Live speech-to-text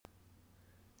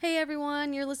Hey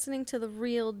everyone, you're listening to The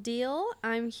Real Deal.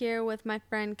 I'm here with my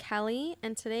friend Kelly,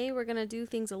 and today we're going to do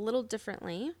things a little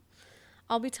differently.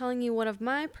 I'll be telling you one of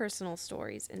my personal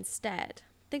stories instead.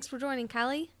 Thanks for joining,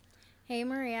 Kelly. Hey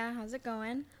Maria, how's it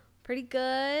going? Pretty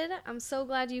good. I'm so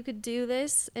glad you could do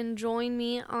this and join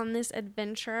me on this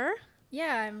adventure.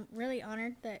 Yeah, I'm really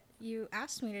honored that you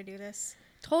asked me to do this,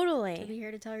 to Totally. be here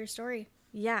to tell your story.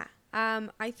 Yeah.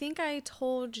 I think I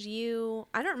told you,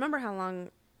 I don't remember how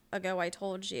long ago I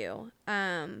told you.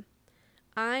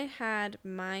 I had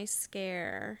my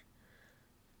scare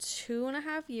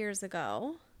 2.5 years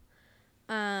ago.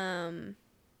 And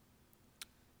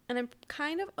I'm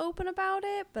kind of open about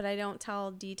it, but I don't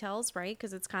tell details, right?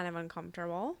 Because it's kind of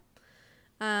uncomfortable.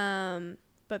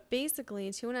 But basically,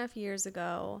 2.5 years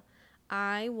ago,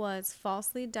 I was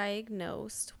falsely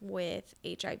diagnosed with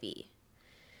HIV.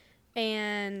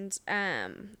 And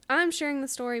I'm sharing the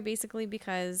story basically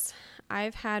because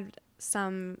I've had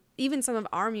even some of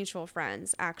our mutual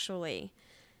friends actually,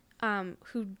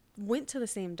 who went to the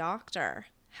same doctor,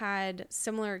 had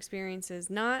similar experiences,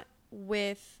 not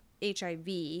with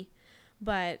HIV,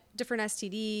 but different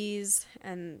STDs,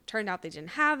 and turned out they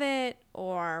didn't have it,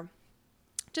 or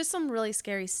just some really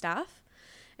scary stuff.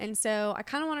 And so I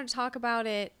kind of wanted to talk about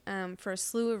it for a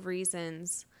slew of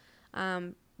reasons.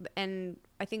 And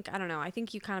I don't know, I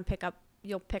think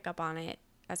you'll pick up on it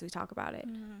as we talk about it.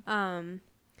 Mm-hmm.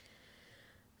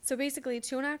 So basically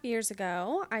 2.5 years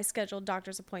ago, I scheduled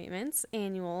doctor's appointments,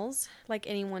 annuals, like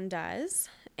anyone does.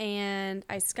 And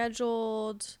I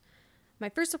scheduled, my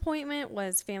first appointment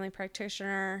was family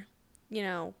practitioner,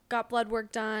 got blood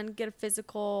work done, get a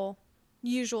physical,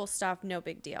 usual stuff, no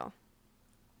big deal.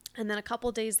 And then a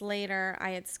couple days later,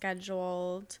 I had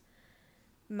scheduled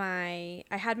I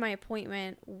had my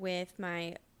appointment with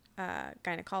my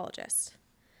gynecologist.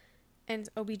 And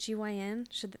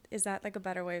OBGYN, is that like a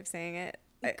better way of saying it?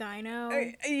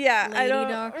 Gyno, Yeah, lady I don't.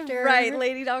 doctor. Right,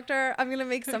 lady doctor. I'm gonna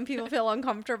make some people feel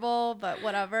uncomfortable, but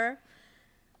whatever.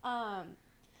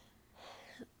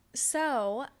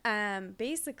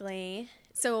 Basically,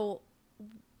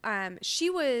 she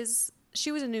was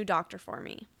a new doctor for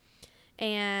me,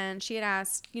 and she had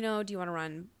asked, do you want to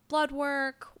run blood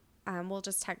work? We'll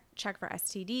just check for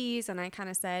STDs, and I kind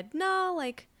of said no,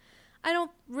 like I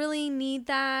don't really need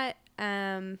that.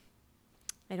 I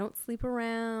don't sleep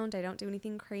around. I don't do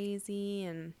anything crazy.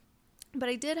 But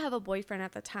I did have a boyfriend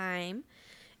at the time,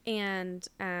 and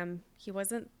he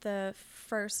wasn't the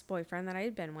first boyfriend that I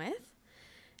had been with.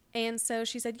 And so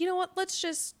she said, you know what, let's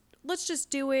just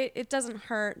do it. It doesn't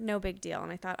hurt. No big deal.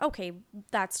 And I thought, okay,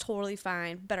 that's totally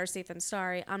fine. Better safe than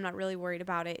sorry. I'm not really worried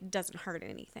about it. It doesn't hurt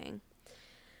anything.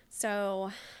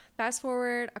 So fast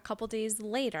forward a couple days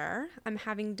later, I'm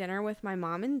having dinner with my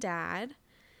mom and dad.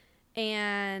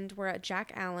 And we're at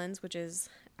Jack Allen's, which is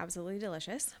absolutely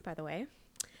delicious, by the way.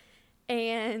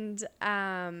 And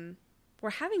we're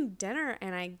having dinner,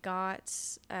 and I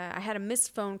had a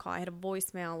missed phone call. I had a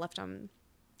voicemail left on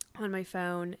my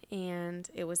phone, and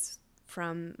it was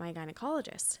from my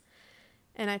gynecologist.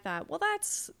 And I thought, well,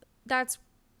 that's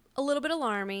a little bit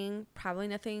alarming, probably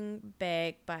nothing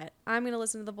big, but I'm going to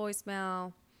listen to the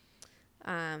voicemail.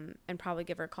 And probably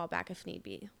give her a call back if need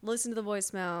be. Listen to the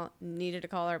voicemail, needed to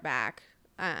call her back.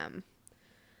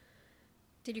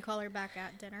 Did you call her back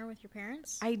at dinner with your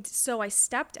parents? So I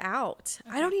stepped out.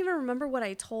 Okay. I don't even remember what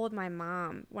I told my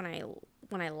mom when I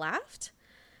left.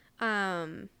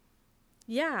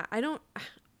 Yeah,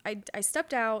 I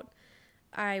stepped out.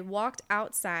 I walked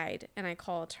outside and I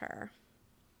called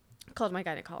my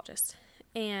gynecologist,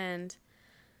 and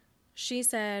she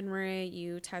said, Maria,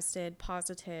 you tested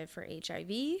positive for HIV.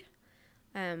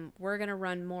 We're going to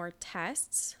run more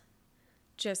tests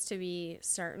just to be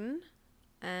certain.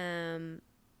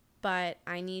 But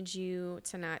I need you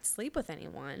to not sleep with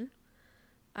anyone.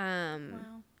 Wow.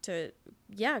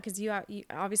 Because you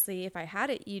obviously, if I had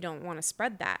it, you don't want to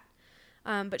spread that.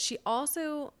 But she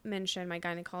also mentioned, my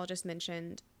gynecologist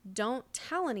mentioned, don't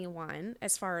tell anyone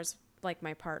as far as like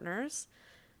my partners.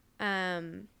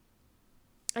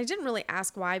 I didn't really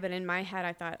ask why, but in my head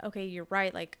I thought, okay, you're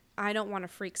right. Like, I don't want to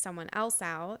freak someone else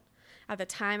out. At the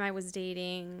time I was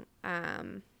dating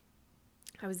a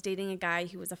guy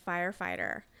who was a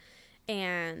firefighter,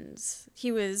 and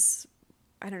he was,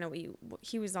 I don't know,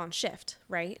 he was on shift,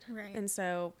 right? Right. And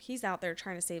so he's out there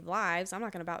trying to save lives. I'm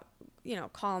not going to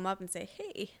call him up and say,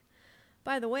 hey,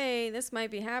 by the way, this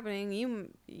might be happening.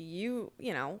 You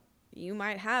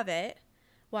might have it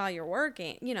while you're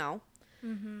working,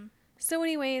 Mm-hmm. So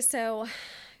anyway,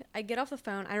 I get off the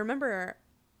phone. I remember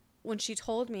when she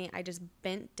told me, I just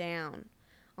bent down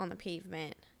on the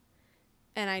pavement,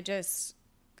 and I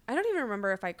I don't even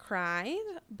remember if I cried,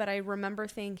 but I remember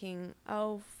thinking,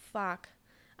 oh, fuck,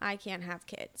 I can't have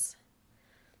kids.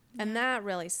 Yeah. And that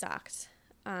really sucked.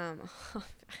 I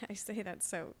say that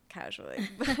so casually.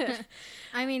 But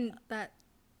I mean, that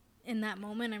in that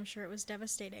moment, I'm sure it was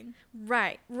devastating.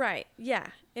 Right. Yeah,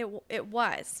 it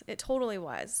was. It totally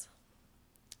was.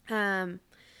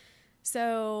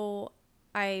 So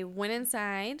I went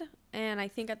inside, and I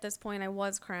think at this point I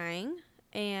was crying,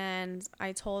 and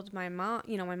I told my mom,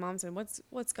 my mom said,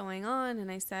 what's going on?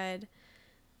 And I said,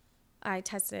 I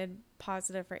tested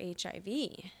positive for HIV.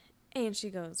 And she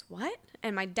goes, what?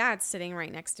 And my dad's sitting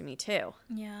right next to me too.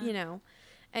 Yeah.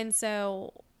 And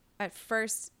so at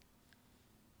first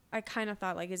I kind of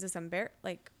thought, like, is this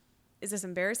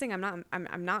embarrassing?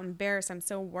 I'm not embarrassed. I'm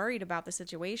so worried about the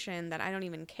situation that I don't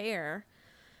even care.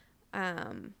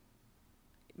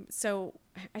 So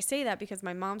I say that because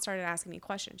my mom started asking me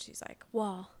questions. She's like,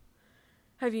 well,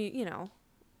 have you,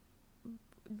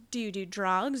 do you do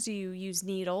drugs? Do you use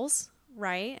needles?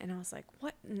 Right? And I was like,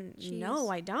 what? No,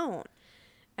 I don't.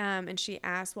 And she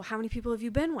asked, well, how many people have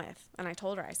you been with? And I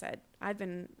told her, I said, I've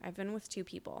been with 2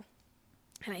 people.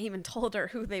 And I even told her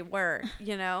who they were,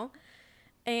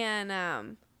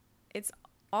 and, it's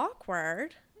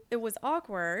awkward. It was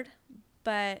awkward,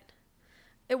 but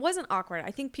it wasn't awkward.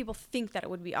 I think people think that it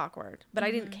would be awkward, but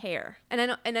I didn't care. And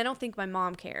I don't think my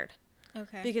mom cared.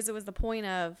 Okay. Because it was the point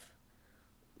of,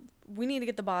 we need to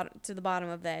get to the bottom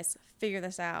of this, figure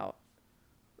this out.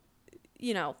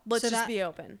 Let's just be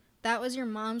open. That was your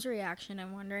mom's reaction.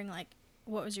 I'm wondering, like,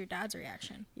 what was your dad's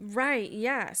reaction? Right,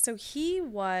 yeah. So he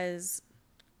was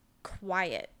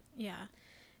quiet. Yeah.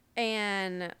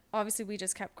 And obviously we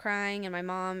just kept crying, and my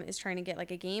mom is trying to get, like,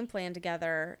 a game plan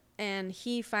together, and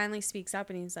he finally speaks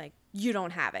up and he's like, you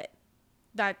don't have it.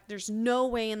 That there's no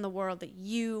way in the world that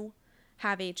you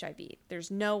have HIV.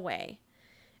 There's no way.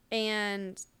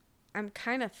 And I'm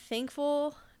kind of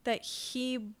thankful that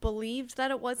he believed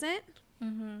that it wasn't.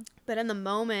 Mm-hmm. But in the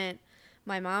moment,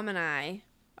 my mom and I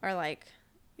are like,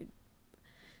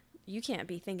 you can't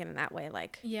be thinking in that way.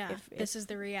 Like, yeah, if this is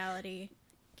the reality,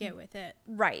 get with it.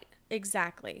 Right.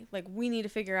 Exactly. Like, we need to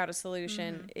figure out a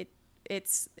solution.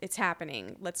 It's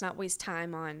happening. Let's not waste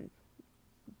time on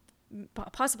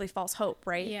possibly false hope.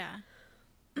 Right. Yeah.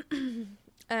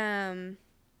 I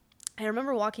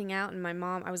remember walking out, and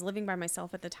I was living by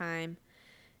myself at the time,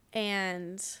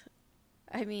 and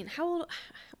I mean, how old?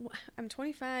 I'm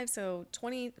 25, so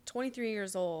 23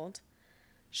 years old.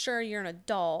 Sure, you're an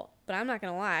adult, but I'm not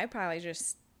going to lie. I probably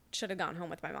just should have gone home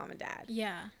with my mom and dad.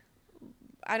 Yeah.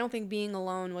 I don't think being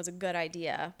alone was a good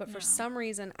idea, but for some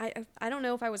reason, I don't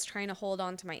know if I was trying to hold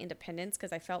on to my independence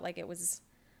because I felt like it was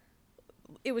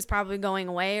probably going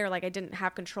away, or like I didn't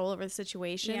have control over the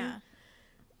situation.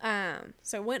 Yeah.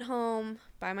 So I went home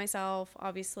by myself,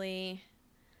 obviously.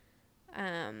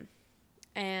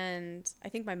 And I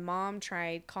think my mom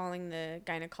tried calling the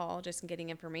gynecologist and getting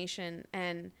information.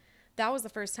 And that was the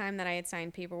first time that I had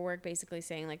signed paperwork basically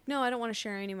saying, like, no, I don't want to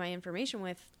share any of my information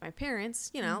with my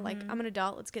parents. Like, I'm an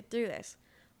adult. Let's get through this.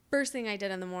 First thing I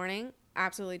did in the morning,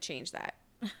 absolutely changed that.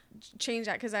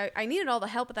 Because I needed all the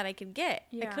help that I could get.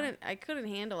 Yeah. I couldn't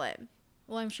handle it.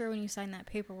 Well, I'm sure when you signed that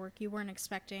paperwork, you weren't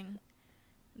expecting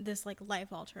this, like,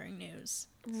 life-altering news.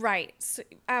 Right. So,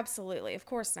 absolutely. Of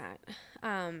course not.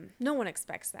 No one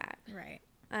expects that. Right.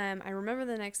 I remember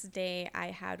the next day I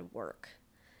had work.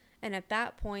 And at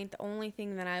that point, the only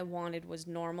thing that I wanted was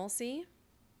normalcy.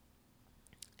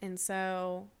 And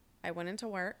so I went into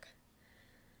work,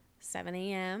 7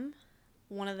 a.m.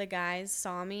 One of the guys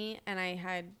saw me,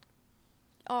 and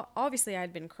obviously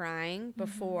I'd been crying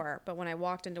before, but when I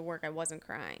walked into work, I wasn't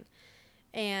crying.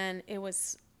 And it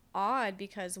was odd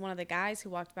because one of the guys who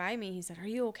walked by me, he said, "Are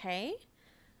you okay?"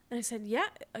 And I said, yeah,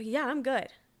 I'm good.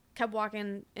 Kept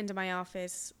walking into my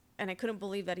office, and I couldn't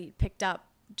believe that he picked up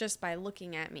just by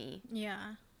looking at me.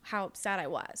 Yeah. How upset I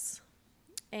was.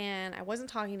 And I wasn't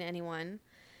talking to anyone.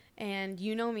 And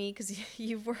you know me because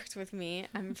you've worked with me.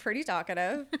 I'm pretty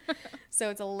talkative. So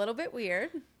it's a little bit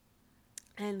weird.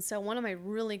 And so one of my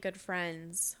really good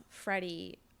friends,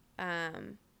 Freddie,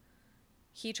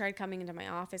 he tried coming into my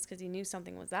office because he knew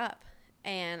something was up.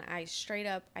 And I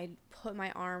put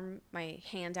my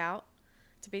hand out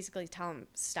to basically tell him,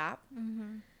 stop.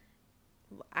 Mm-hmm.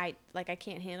 I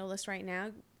can't handle this right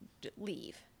now.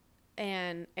 Leave.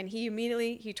 And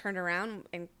he turned around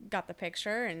and got the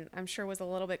picture, and I'm sure was a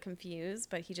little bit confused,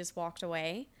 but he just walked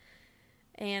away.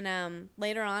 And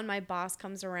later on, my boss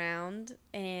comes around,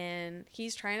 and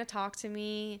he's trying to talk to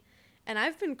me, and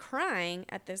I've been crying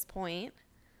at this point,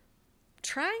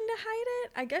 trying to hide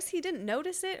it. I guess he didn't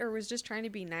notice it or was just trying to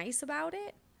be nice about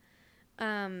it.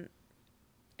 And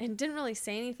and didn't really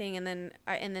say anything. And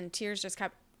then tears just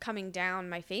kept coming down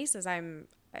my face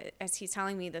as he's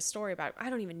telling me this story about, I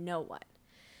don't even know what.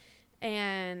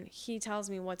 And he tells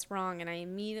me what's wrong. And I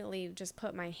immediately just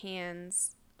put my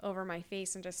hands over my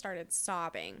face and just started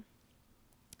sobbing.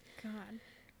 God.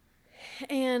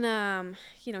 And,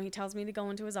 he tells me to go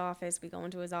into his office. We go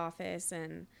into his office,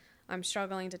 and I'm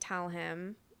struggling to tell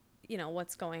him,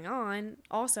 what's going on.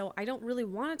 Also, I don't really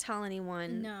want to tell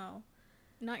anyone. No,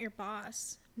 not your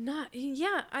boss.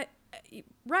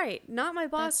 Right. Not my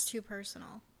boss. That's too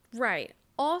personal. Right.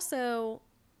 Also,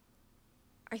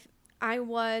 I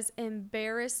was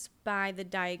embarrassed by the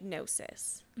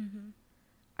diagnosis. Mm-hmm.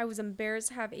 I was embarrassed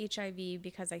to have HIV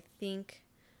because I think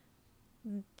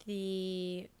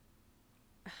I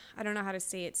don't know how to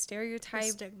say it, stereotype. The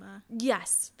stigma.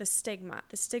 Yes, the stigma.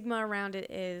 The stigma around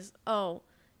it is, oh,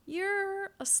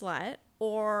 you're a slut,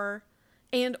 or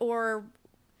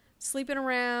sleeping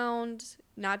around,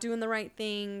 not doing the right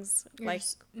things, You're like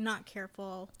not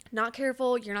careful. Not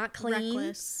careful, you're not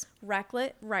clean.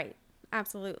 Reckless, right.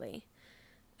 Absolutely.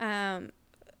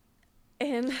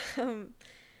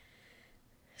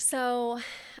 So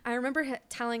I remember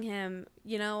telling him,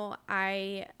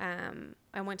 I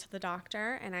went to the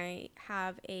doctor and I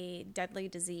have a deadly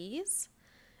disease.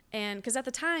 And because at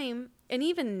the time, and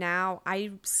even now,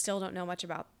 I still don't know much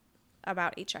about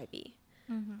HIV.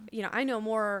 Mm-hmm.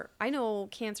 I know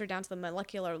cancer down to the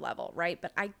molecular level, right?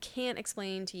 But I can't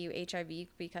explain to you HIV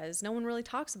because no one really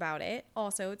talks about it.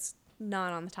 Also, it's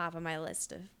not on the top of my list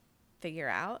to figure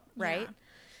out, right? Yeah.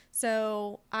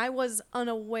 So I was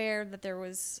unaware that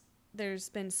there's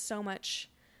been so much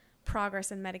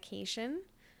progress in medication,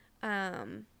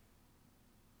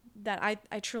 that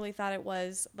I truly thought it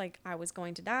was like I was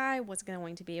going to die, was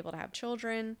going to be able to have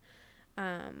children,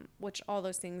 which all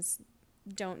those things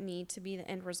don't need to be the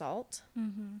end result.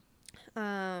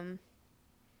 Mm-hmm.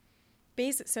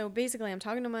 So basically I'm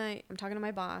talking to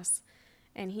my boss,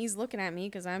 and he's looking at me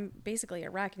because I'm basically a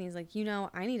wreck, and he's like,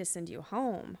 I need to send you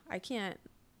home. I can't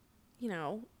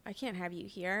have you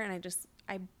here. And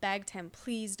I begged him,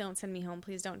 please don't send me home.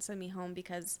 Please don't send me home.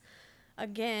 Because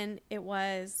again,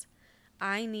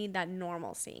 I need that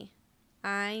normalcy.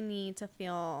 I need to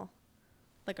feel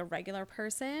like a regular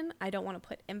person. I don't want to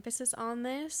put emphasis on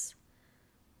this.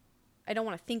 I don't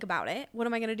want to think about it. What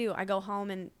am I going to do? I go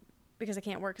home and because I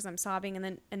can't work because I'm sobbing,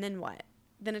 and then what?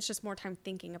 Then it's just more time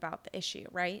thinking about the issue,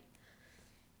 right?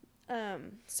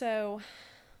 So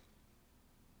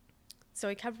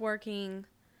I kept working.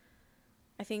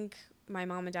 I think my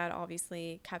mom and dad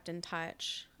obviously kept in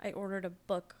touch. I ordered a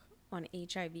book on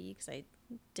HIV because I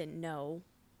didn't know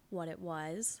what it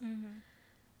was. Mm-hmm.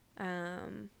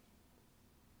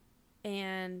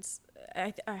 And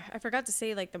I forgot to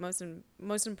say, like, the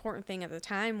most important thing at the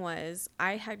time was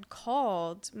I had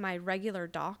called my regular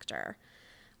doctor.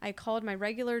 I called my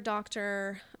regular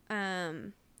doctor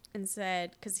and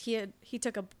said, because he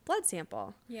took a blood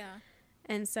sample. Yeah.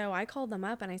 And so I called them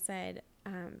up and I said,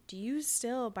 do you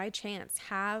still, by chance,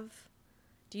 have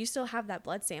that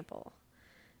blood sample?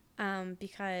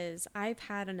 Because I've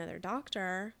had another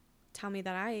doctor tell me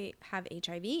that I have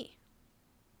HIV.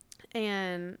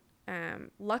 And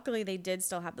luckily they did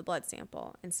still have the blood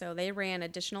sample. And so they ran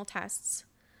additional tests.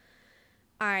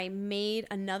 I made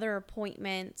another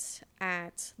appointment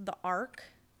at the ARC.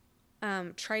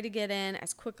 Try to get in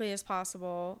as quickly as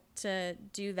possible to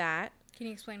do that. Can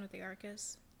you explain what the ARC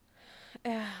is?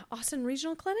 Austin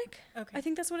Regional Clinic. Okay. I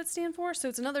think that's what it stands for. So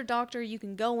it's another doctor. You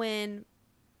can go in,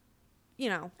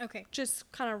 Okay.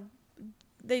 just kind of,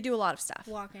 they do a lot of stuff.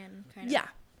 Walk in, kind of. Yeah.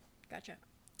 Gotcha.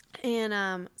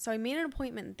 And so I made an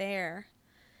appointment there,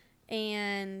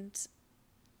 and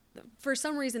for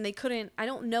some reason they couldn't, I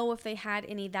don't know if they had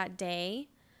any that day.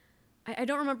 I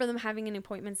don't remember them having any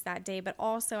appointments that day, but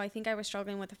also I think I was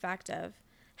struggling with the fact of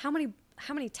how many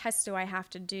tests do I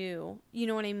have to do? You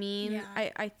know what I mean?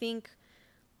 Yeah. I think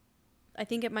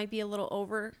it might be a little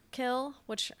overkill,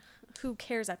 which who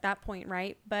cares at that point,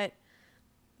 right? But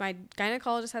my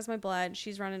gynecologist has my blood.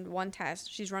 She's running one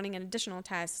test. She's running an additional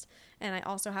test. And I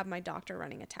also have my doctor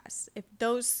running a test. If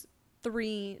those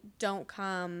 3 don't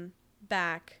come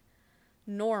back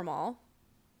normal,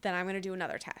 then I'm going to do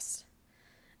another test.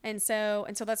 And so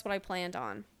that's what I planned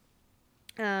on.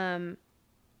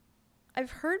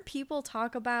 I've heard people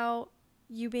talk about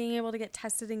you being able to get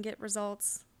tested and get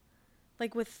results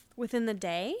like within the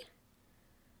day.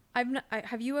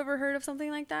 Have you ever heard of something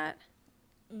like that?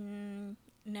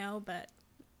 No, but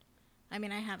I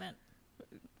mean, I haven't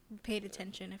paid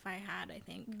attention. If I had, I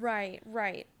think.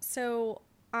 Right. So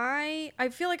I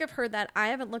feel like I've heard that. I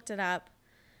haven't looked it up.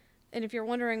 And if you're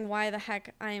wondering why the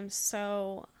heck I am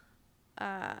so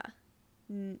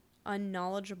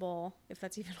unknowledgeable, if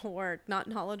that's even a word, not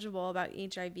knowledgeable about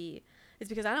HIV, is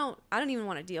because I don't even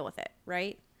want to deal with it,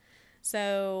 right?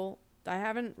 So I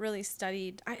haven't really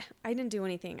studied. I didn't do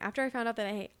anything after I found out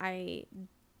that I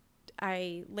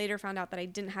later found out that I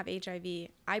didn't have HIV.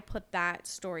 I put that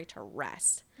story to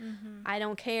rest. Mm-hmm. I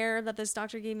don't care that this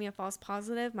doctor gave me a false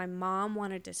positive. My mom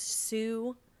wanted to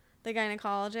sue the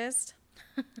gynecologist.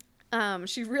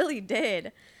 She really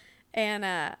did. And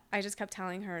I just kept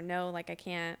telling her, no, like I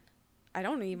can't. I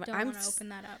don't even. Don't want to open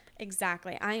that up.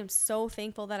 Exactly. I am so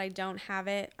thankful that I don't have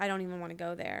it. I don't even want to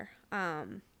go there.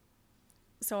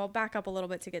 So I'll back up a little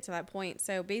bit to get to that point.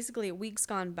 So basically, a week's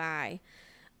gone by.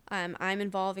 I'm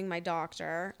involving my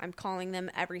doctor. I'm calling them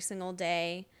every single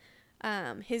day.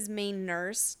 His main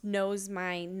nurse knows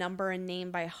my number and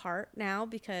name by heart now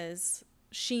because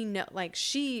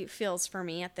she feels for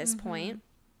me at this point.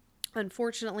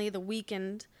 Unfortunately, the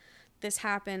weekend this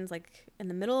happened like in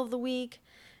the middle of the week,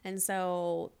 and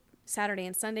so Saturday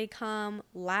and Sunday come,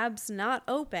 lab's not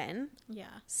open.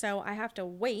 Yeah. So I have to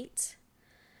wait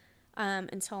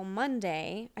until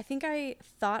Monday. I think I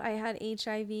thought I had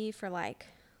HIV for like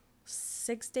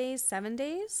 6 days, 7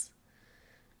 days.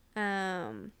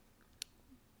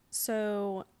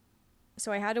 So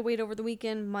I had to wait over the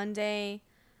weekend. Monday,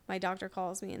 my doctor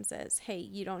calls me and says, "Hey,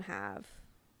 you don't have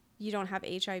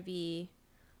HIV."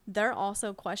 They're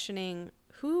also questioning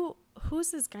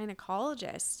who's this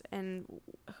gynecologist and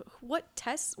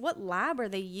what lab are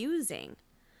they using,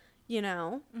 you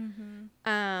know?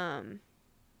 Mm-hmm.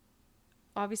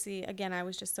 Obviously, again, I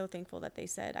was just so thankful that they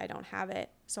said I don't have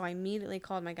it. So I immediately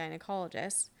called my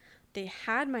gynecologist. They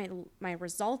had my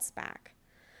results back.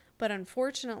 But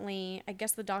unfortunately, I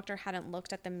guess the doctor hadn't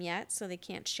looked at them yet, so they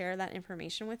can't share that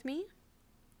information with me.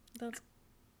 That's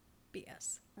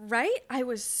BS. Right? I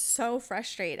was so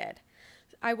frustrated.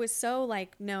 I was so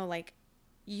like, no, like,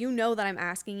 you know that I'm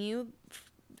asking you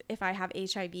if I have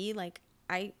HIV. Like,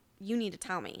 you need to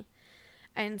tell me.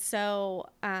 And so,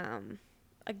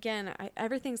 again,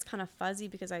 everything's kind of fuzzy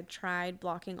because I tried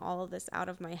blocking all of this out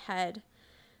of my head.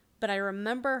 But I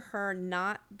remember her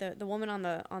not, the woman on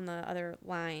the other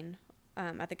line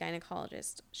at the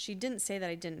gynecologist, she didn't say that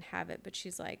I didn't have it, but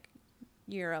she's like,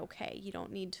 you're okay. You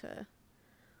don't need to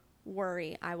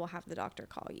worry. I will have the doctor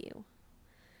call you.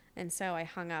 And so I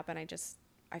hung up and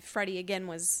Freddie again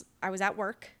I was at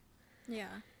work. Yeah.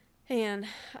 And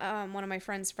one of my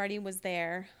friends, Freddie, was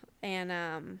there.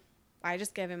 And I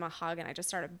just gave him a hug and I just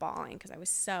started bawling because I was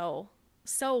so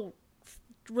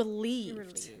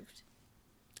relieved.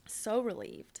 So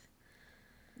relieved.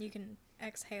 You can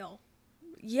exhale.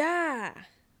 Yeah.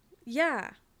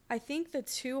 I think the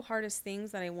two hardest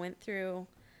things that I went through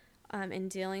in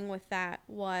dealing with that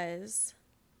was,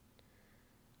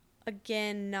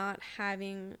 again, not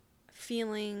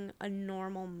feeling a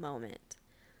normal moment.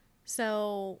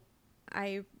 So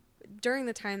during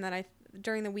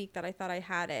the week that I thought I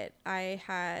had it, I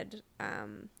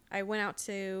went out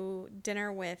to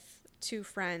dinner with two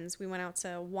friends. We went out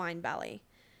to Wine Belly.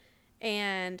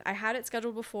 And I had it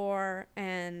scheduled before,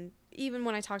 and even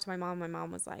when I talked to my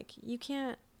mom was like, you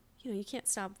can't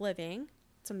stop living.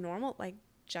 It's a normal, like,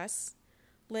 just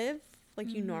live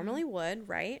like you normally would,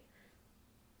 right?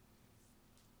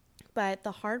 But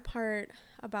the hard part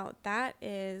about that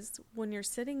is when you're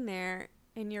sitting there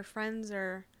and your friends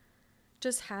are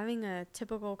just having a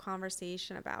typical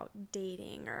conversation about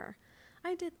dating, or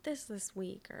I did this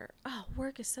week, or, oh,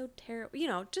 work is so terrible. You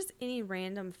know, just any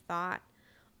random thought.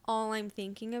 All I'm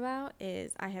thinking about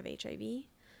is I have HIV.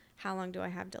 How long do I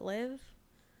have to live?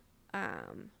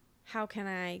 How can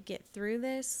I get through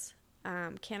this?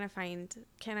 Can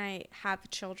I have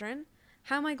children?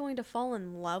 How am I going to fall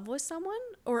in love with someone?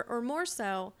 Or more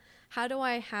so, how do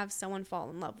I have someone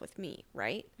fall in love with me,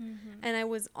 right? Mm-hmm. And I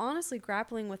was honestly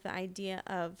grappling with the idea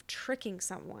of tricking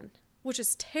someone, which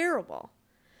is terrible.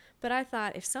 But I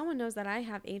thought, if someone knows that I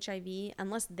have HIV,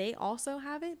 unless they also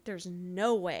have it, there's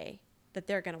no way that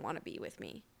they're going to want to be with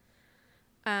me.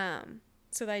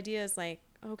 So the idea is like,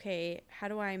 okay, how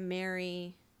do I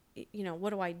marry? You know, what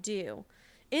do I do?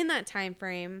 In that time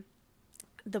frame,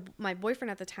 my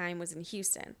boyfriend at the time was in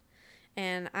Houston,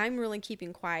 and I'm really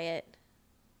keeping quiet.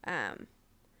 I'm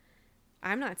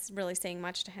not really saying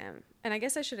much to him. And I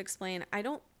guess I should explain, I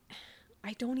don't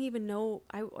even know,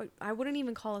 I wouldn't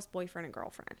even call us boyfriend and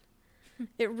girlfriend.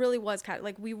 It really was kind of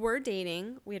like, we were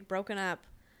dating, we had broken up,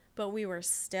 but we were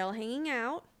still hanging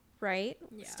out, right?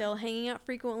 Yeah. Still hanging out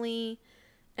frequently.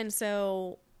 And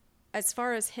so as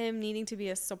far as him needing to be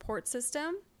a support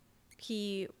system,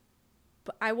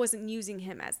 I wasn't using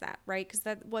him as that, right? Because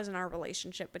that wasn't our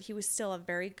relationship, but he was still a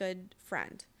very good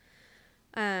friend.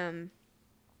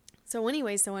 So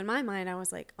anyway, so in my mind, I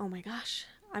was like, oh my gosh,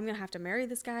 I'm going to have to marry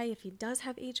this guy if he does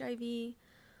have HIV.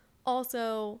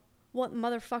 Also, what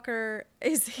motherfucker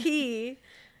is he?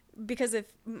 Because if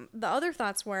the other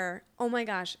thoughts were, oh my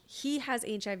gosh, he has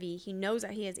HIV. He knows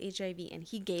that he has HIV and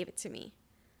he gave it to me.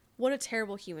 What a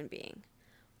terrible human being.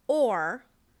 Or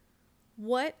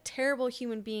what terrible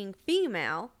human being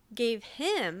female gave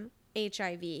him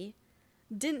HIV,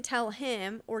 didn't tell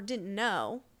him or didn't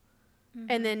know,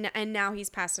 and now he's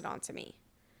passed it on to me.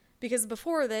 Because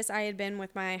before this, I had been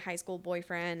with my high school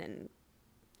boyfriend and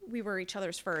we were each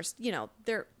other's first. You know,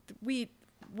 we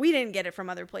didn't get it from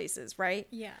other places, right?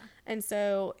 Yeah. And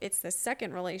so it's the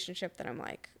second relationship that I'm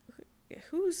like,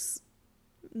 who's,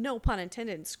 no pun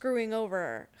intended, screwing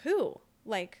over who?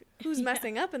 Like, who's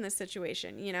messing up in this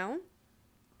situation, you know?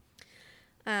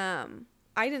 I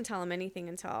didn't tell him anything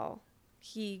until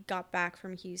he got back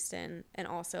from Houston, and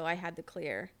also I had the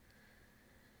clear.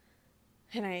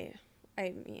 And I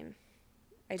mean,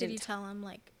 I Did you tell him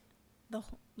like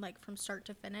from start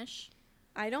to finish?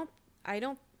 I don't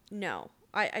know.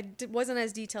 I wasn't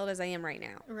as detailed as I am right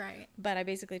now. Right. But I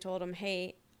basically told him,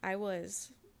 hey, I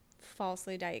was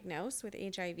falsely diagnosed with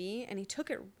HIV, and he took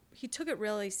it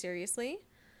really seriously,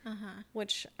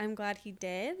 which I'm glad he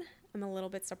did. I'm a little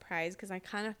bit surprised because I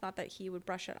kind of thought that he would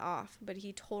brush it off, but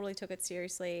he totally took it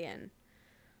seriously, and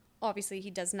obviously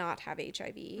he does not have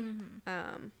HIV.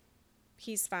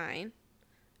 He's fine.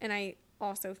 And I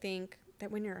also think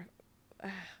that when you're...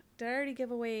 did I already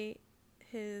give away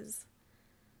his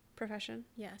profession?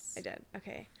 Yes. I did.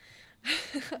 Okay.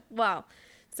 Wow.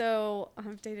 So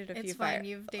I've dated a few. It's fine.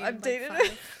 You've dated I've like dated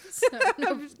 5. So I've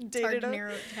it's hard to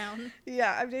narrow it down.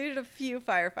 Yeah, I've dated a few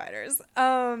firefighters.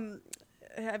 I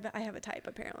have a type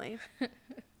apparently.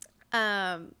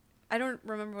 I don't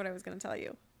remember what I was going to tell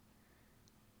you.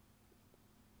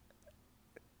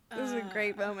 This is a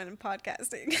great moment in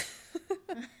podcasting.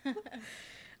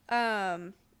 I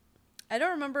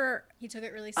don't remember. He took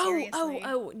it really seriously.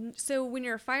 So when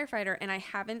you're a firefighter, and I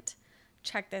haven't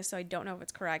checked this, so I don't know if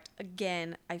it's correct.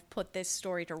 Again, I've put this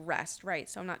story to rest, right?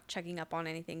 So I'm not checking up on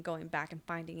anything, going back and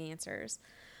finding answers.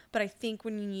 But I think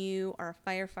when you are a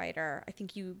firefighter, I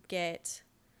think you get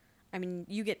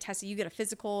tested, you get a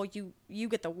physical, you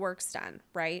get the works done,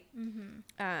 right?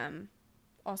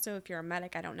 Also, if you're a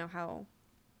medic, I don't know how.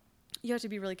 You have to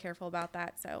be really careful about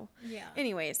that. So, yeah.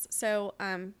 Anyways, so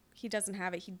he doesn't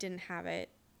have it. He didn't have it,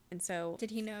 and so.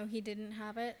 Did he know he didn't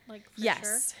have it? Like, for yes,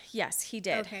 sure? Yes, he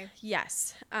did. Okay.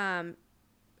 Yes. And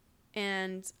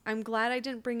I'm glad I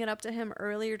didn't bring it up to him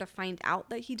earlier to find out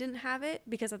that he didn't have it,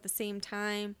 because at the same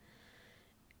time,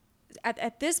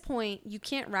 at this point, you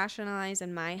can't rationalize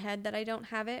in my head that I don't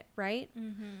have it, right?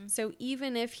 So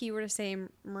even if he were to say,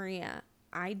 Maria,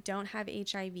 I don't have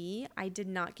HIV, I did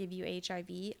not give you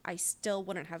HIV, I still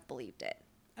wouldn't have believed it.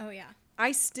 Oh, yeah.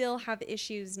 I still have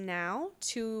issues now,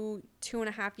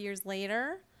 2.5 years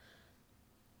later.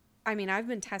 I mean, I've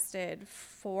been tested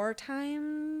 4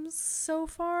 times so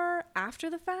far after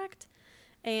the fact.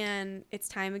 And it's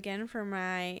time again for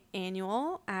my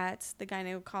annual at the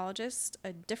gynecologist,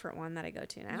 a different one that I go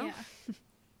to now. Yeah.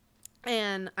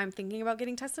 And I'm thinking about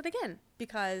getting tested again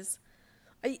because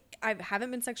I haven't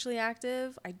been sexually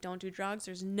active. I don't do drugs.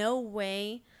 There's no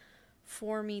way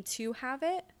for me to have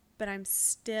it, but I'm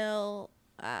still,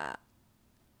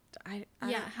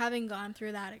 having gone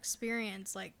through that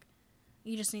experience, like,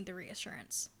 you just need the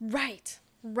reassurance. Right.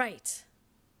 It's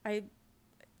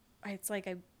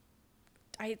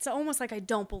almost like I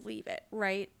don't believe it,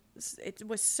 right? It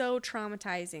was so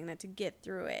traumatizing that to get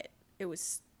through it,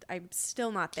 I'm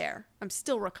still not there. I'm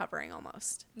still recovering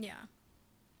almost. Yeah.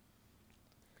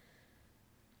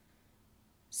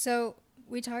 So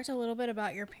we talked a little bit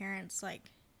about your parents,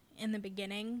 like, in the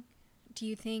beginning. Do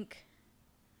you think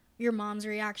your mom's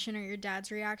reaction or your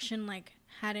dad's reaction, like,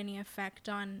 had any effect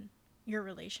on your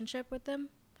relationship with them?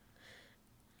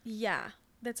 Yeah,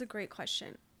 that's a great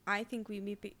question. I think we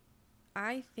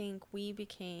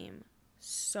became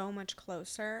so much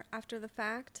closer after the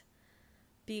fact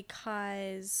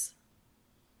because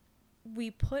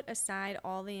we put aside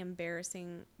all the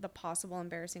possible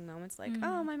embarrassing moments, like,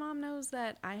 oh, my mom knows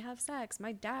that I have sex.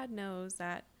 My dad knows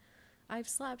that I've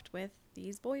slept with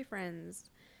these boyfriends.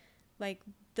 Like,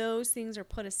 those things are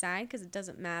put aside because it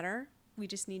doesn't matter. We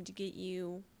just need to get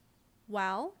you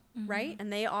well, right?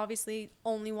 And they obviously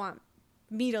only want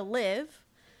me to live.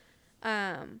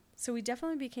 So we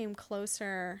definitely became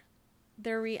closer.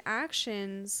 Their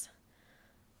reactions,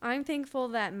 I'm thankful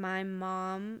that my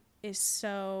mom is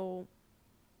so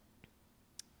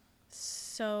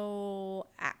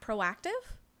proactive.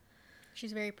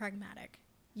 She's very pragmatic.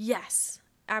 Yes,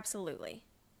 absolutely.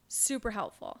 Super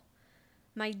helpful.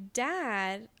 My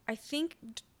dad, I think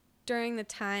during the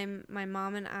time my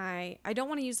mom and I don't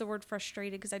want to use the word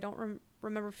frustrated because I don't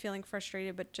remember feeling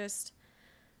frustrated, but just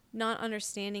not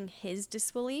understanding his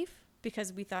disbelief,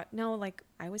 because we thought, no, like,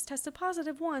 I was tested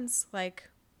positive once. Like,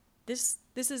 this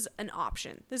is an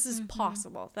option. This is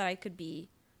possible that I could be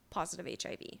positive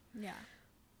HIV. Yeah.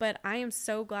 But I am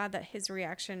so glad that his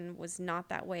reaction was not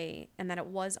that way and that it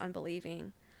was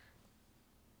unbelieving.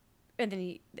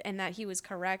 And that he was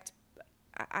correct.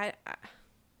 I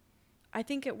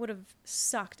think it would have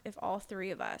sucked if all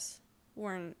three of us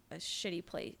were in a shitty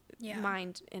place, in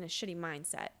a shitty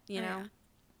mindset, you know? Yeah.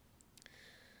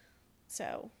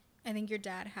 So I think your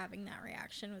dad having that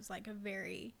reaction was like a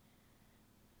very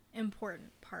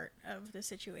important part of the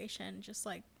situation. Just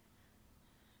like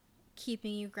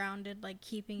keeping you grounded, like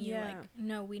keeping you like,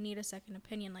 no, we need a second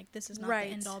opinion. Like, this is not the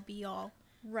end all be all.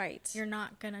 Right. You're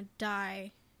not going to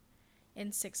die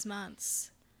in 6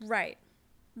 months. Right.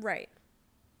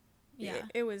 Yeah.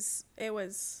 It was,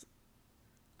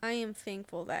 I am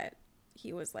thankful that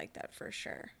he was like that for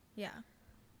sure. Yeah.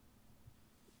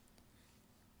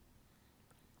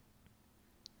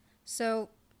 So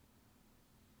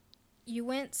you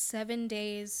went 7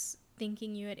 days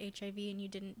thinking you had HIV and you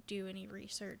didn't do any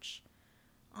research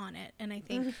on it. And I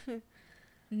think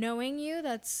knowing you,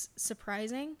 that's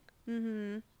surprising.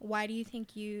 Mm-hmm. Why do you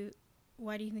think you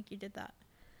did that?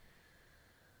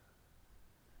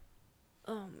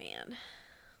 Oh, man.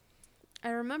 I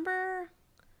remember...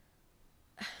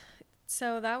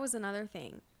 So that was another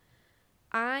thing.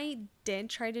 I did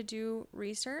try to do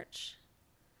research,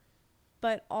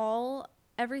 but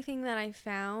everything that I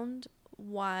found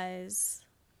was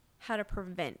how to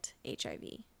prevent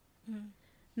HIV. Mm.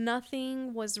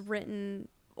 Nothing was written,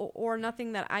 or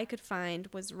nothing that I could find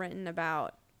was written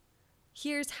about,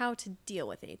 here's how to deal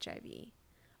with HIV.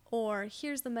 Or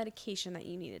here's the medication that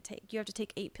you need to take. You have to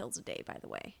take 8 pills a day, by the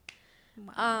way.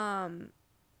 Wow.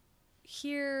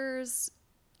 Here's,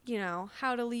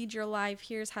 how to lead your life.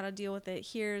 Here's how to deal with it.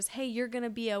 Here's, hey, you're going to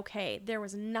be okay. There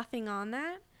was nothing on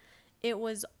that. It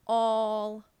was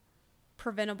all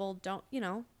preventable. Don't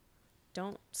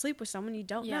sleep with someone you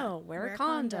don't know. Wear a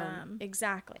condom.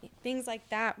 Exactly. Things like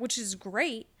that, which is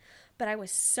great. But I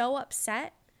was so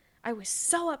upset.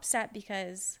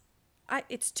 Because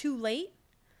it's too late.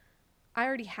 I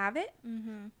already have it.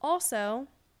 Mm-hmm. Also,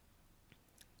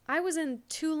 I was in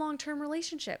 2 long-term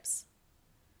relationships.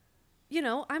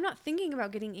 I'm not thinking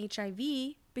about getting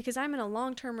HIV because I'm in a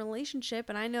long-term relationship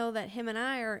and I know that him and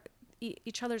I are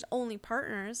each other's only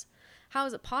partners. How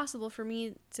is it possible for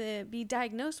me to be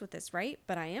diagnosed with this, right?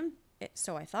 But I am,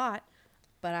 so I thought,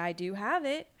 but I do have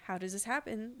it. How does this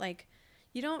happen? Like,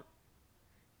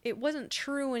 it wasn't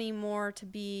true anymore to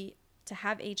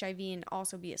have HIV and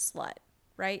also be a slut.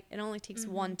 Right? It only takes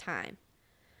one time.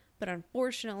 But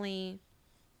unfortunately,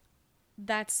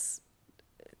 that's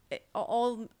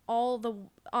all the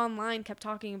online kept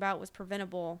talking about was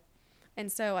preventable.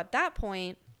 And so at that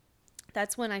point,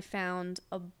 that's when I found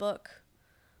a book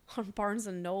on Barnes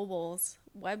 & Noble's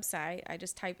website. I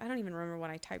don't even remember what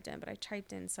I typed in, but I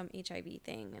typed in some HIV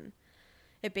thing and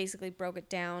it basically broke it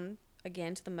down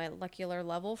again to the molecular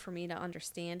level for me to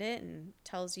understand it, and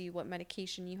tells you what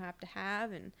medication you have to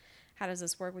have and how does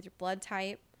this work with your blood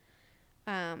type.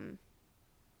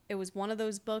 It was one of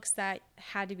those books that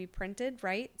had to be printed,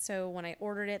 right? So when I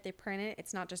ordered it, they print it.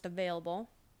 It's not just available.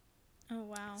 Oh,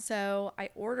 wow. So I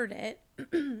ordered it,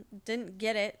 didn't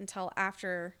get it until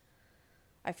after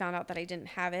I found out that I didn't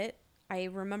have it. I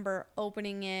remember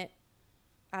opening it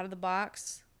out of the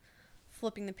box,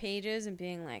 flipping the pages and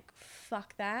being like,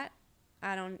 fuck that.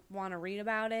 I don't want to read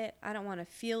about it. I don't want to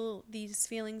feel these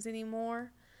feelings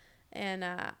anymore. And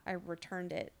I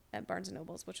returned it at Barnes &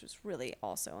 Noble's, which was really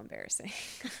also embarrassing.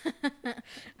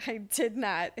 I did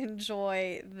not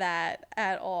enjoy that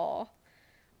at all.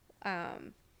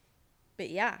 But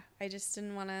yeah, I just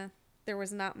didn't want to, there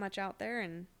was not much out there,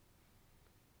 and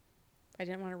I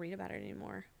didn't want to read about it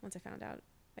anymore once I found out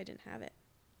I didn't have it.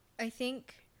 I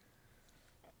think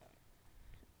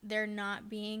there not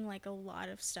being like a lot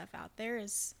of stuff out there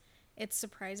it's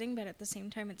surprising, but at the same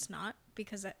time it's not,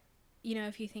 because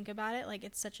if you think about it, like,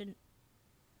 it's such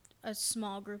a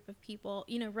small group of people,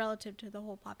 relative to the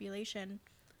whole population.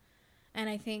 And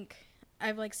I think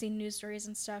I've like seen news stories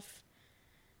and stuff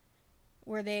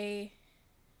where they're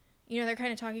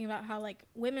kind of talking about how like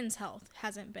women's health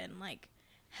hasn't been like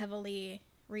heavily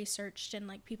researched, and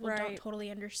like people don't totally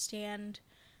understand,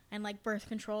 and like birth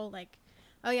control, like,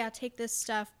 oh yeah, take this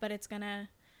stuff, but it's gonna,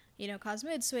 cause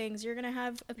mood swings. You're gonna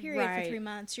have a period for 3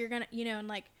 months. You're gonna, and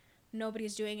like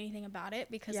nobody's doing anything about it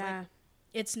because like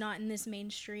it's not in this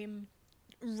mainstream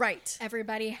Right.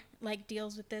 Everybody like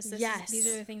deals with this. Yes. These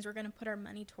are the things we're going to put our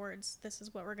money towards. This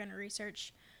is what we're going to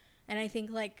research. And I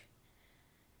think like,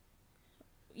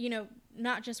 you know,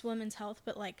 not just women's health,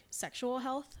 but like sexual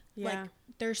health. Yeah. Like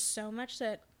there's so much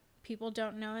that people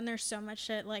don't know, and there's so much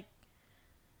that like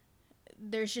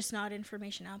there's just not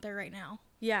information out there right now.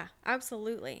 Yeah,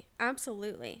 absolutely.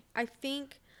 Absolutely. I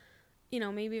think, you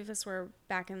know, maybe if this were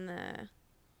back in the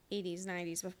 80s,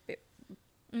 90s,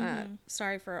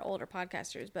 sorry for older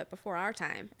podcasters, but before our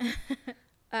time,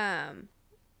 I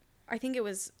think it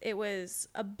was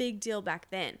a big deal back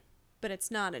then, but it's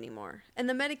not anymore. And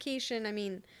the medication, I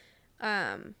mean,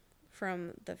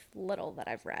 from the little that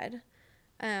I've read,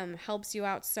 helps you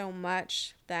out so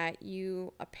much that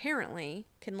you apparently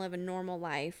can live a normal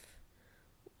life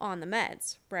on the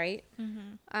meds, right?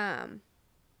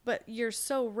 But you're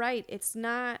so right. It's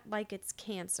not like it's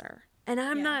cancer. And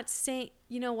I'm not saying,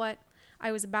 you know what?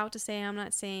 I was about to say, I'm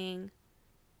not saying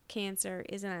cancer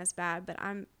isn't as bad, but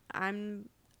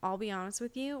I'll be honest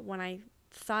with you. When I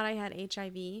thought I had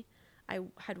HIV, I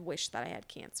had wished that I had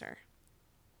cancer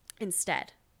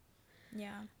instead.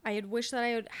 Yeah. I had wished that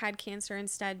I had cancer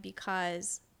instead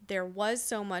because there was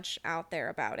so much out there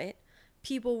about it.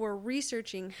 People were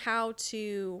researching how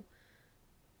to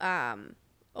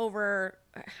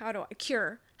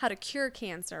cure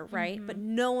cancer, right? But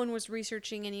no one was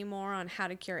researching anymore on how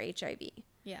to cure HIV.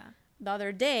 Yeah. The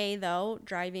other day, though,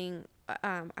 driving,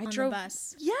 on the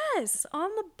bus. Yes, on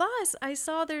the bus. I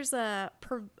saw there's a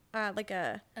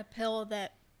pill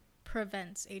that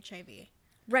prevents HIV.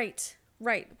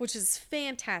 Right, which is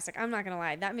fantastic. I'm not gonna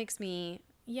lie, that makes me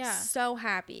so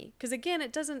happy. Because again,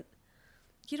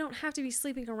 you don't have to be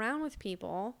sleeping around with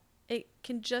people. It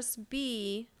can just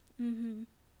be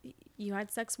you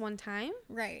had sex one time,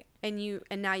 right? And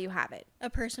now you have it. A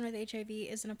person with HIV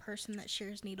isn't a person that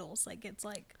shares needles. Like it's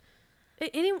like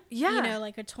you know,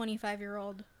 like a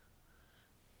 25-year-old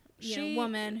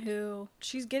woman who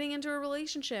she's getting into a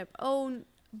relationship. Oh,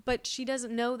 but she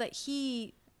doesn't know that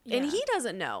and he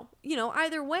doesn't know. You know,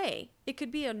 either way, it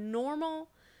could be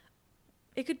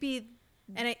it could be.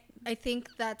 And I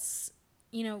think that's,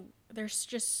 there's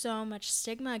just so much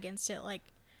stigma against it. Like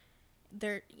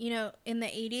in the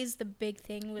 80s, the big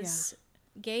thing was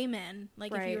gay men.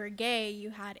 Like if you were gay, you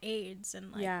had AIDS,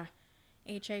 and like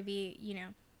HIV,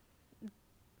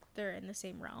 they're in the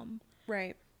same realm.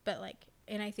 Right. But like,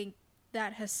 and I think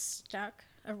that has stuck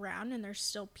around, and there's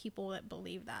still people that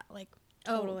believe that. Like,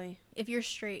 totally. Oh, if you're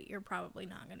straight, you're probably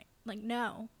not gonna, like,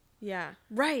 no. Yeah.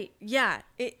 Right. Yeah.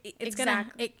 It's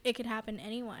gonna. It could happen to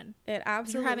anyone. It absolutely.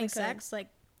 If you're having sex, like,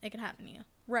 it could happen to you.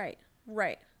 Right.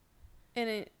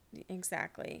 And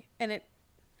exactly. And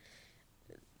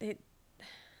it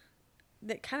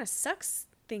kind of sucks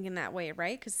thinking that way,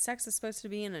 right? Because sex is supposed to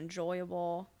be an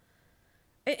enjoyable.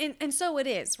 And so it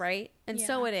is, right? And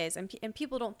so it is. And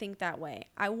people don't think that way.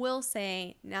 I will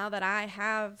say, now that I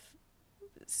have,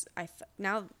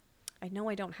 now I know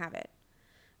I don't have it,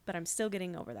 but I'm still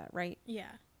getting over that, right?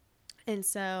 Yeah. And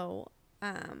so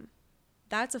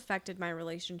that's affected my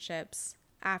relationships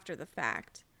after the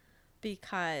fact,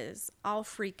 because I'll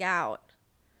freak out.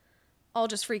 I'll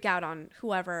just freak out on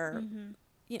whoever.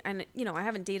 And I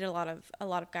haven't dated a lot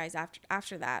of guys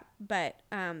after that, but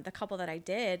the couple that I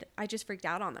did, I just freaked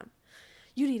out on them.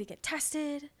 You need to get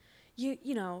tested. You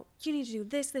need to do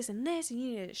this, and this, and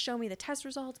you need to show me the test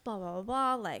results, blah, blah, blah,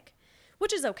 blah, like,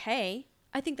 which is okay.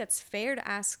 I think that's fair to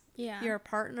ask your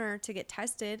partner to get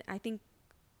tested. I think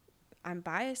I'm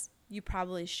biased. You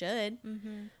probably should.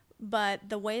 But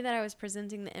the way that I was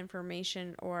presenting the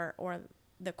information or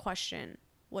the question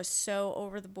was so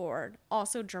over the board,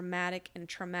 also dramatic and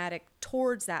traumatic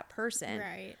towards that person.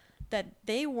 Right. That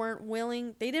they weren't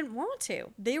willing, they didn't want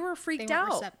to. They were freaked out. They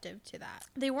weren't receptive to that.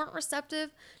 They weren't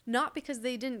receptive, not because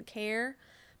they didn't care,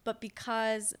 but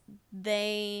because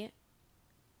they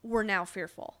were now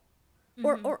fearful.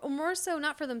 Or more so,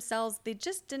 not for themselves, they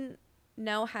just didn't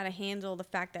know how to handle the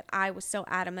fact that I was so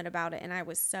adamant about it and I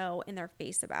was so in their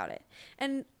face about it.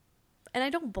 And I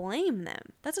don't blame them.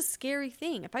 That's a scary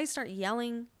thing. If I start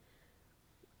yelling,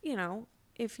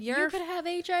 if you could have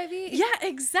HIV. Yeah,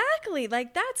 exactly.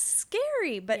 Like, that's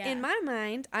scary. But in my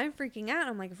mind, I'm freaking out.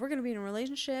 I'm like, if we're going to be in a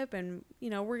relationship and,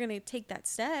 we're going to take that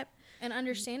step. And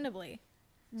understandably.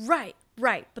 Right.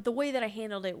 But the way that I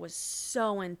handled it was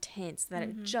so intense that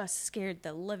it just scared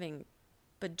the living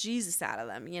bejesus out of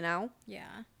them,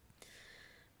 Yeah.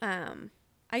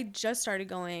 I just started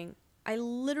going. I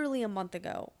literally a month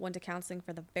ago went to counseling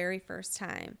for the very first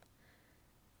time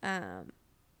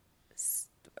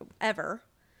ever.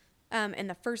 And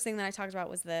the first thing that I talked about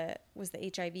was the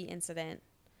HIV incident.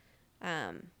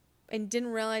 And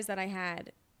didn't realize that I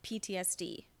had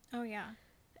PTSD. Oh, yeah.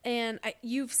 And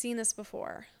you've seen this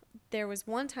before. There was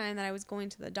one time that I was going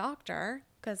to the doctor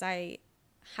because I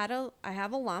have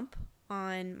a lump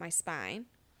on my spine.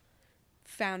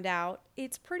 Found out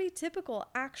it's pretty typical,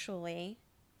 actually,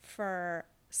 for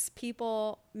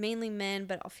people, mainly men,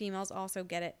 but females also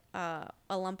get it, a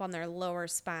lump on their lower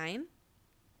spine.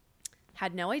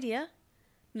 Had no idea.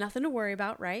 Nothing to worry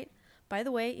about, right? By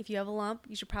the way, if you have a lump,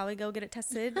 you should probably go get it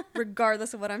tested,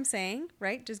 regardless of what I'm saying,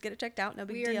 right? Just get it checked out. No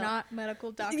big deal. We are not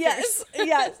medical doctors. Yes,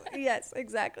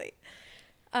 exactly.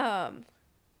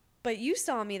 But you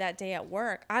saw me that day at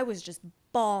work. I was just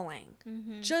bawling,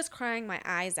 just crying my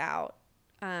eyes out.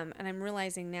 And I'm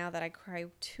realizing now that I cry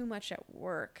too much at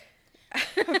work.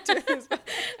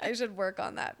 I should work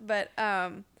on that. But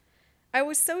I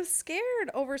was so scared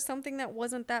over something that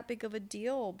wasn't that big of a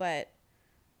deal, but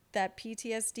that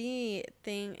PTSD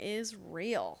thing is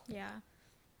real. Yeah.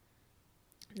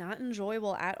 Not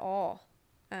enjoyable at all.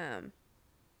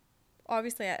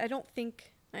 Obviously, I don't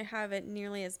think I have it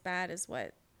nearly as bad as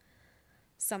what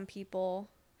some people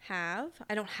have.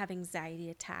 I don't have anxiety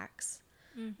attacks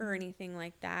or anything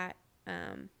like that.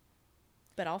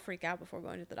 But I'll freak out before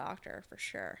going to the doctor for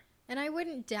sure. And I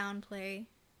wouldn't downplay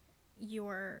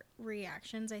your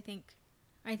reactions. I think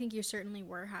you certainly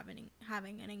were having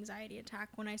an anxiety attack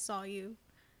when I saw you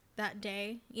that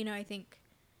day. You know, I think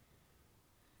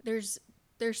there's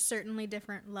certainly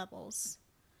different levels.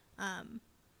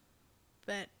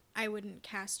 But I wouldn't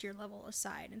cast your level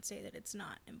aside and say that it's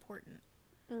not important.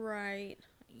 Right.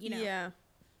 You know. Yeah.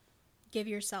 Give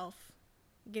yourself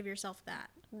that.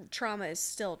 Trauma is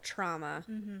still trauma.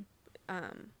 Mm-hmm.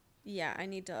 Yeah, I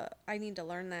need to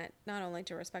learn that, not only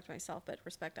to respect myself, but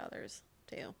respect others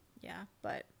too. Yeah.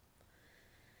 But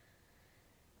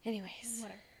anyways.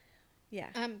 Whatever. Yeah.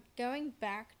 Going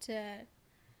back to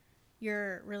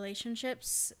your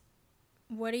relationships,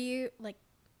 what do you like?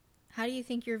 How do you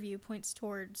think your viewpoints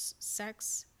towards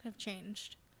sex have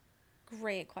changed?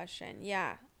 Great question.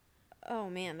 Yeah. Oh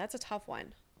man, that's a tough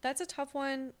one.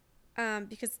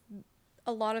 Because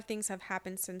a lot of things have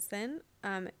happened since then,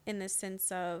 in the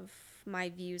sense of my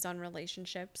views on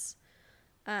relationships,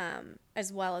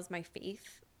 as well as my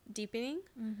faith deepening.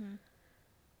 Mm-hmm.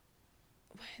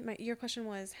 Your question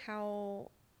was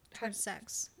how Towards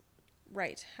sex.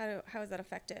 Right. How is that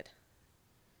affected?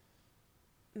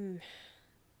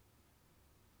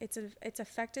 It's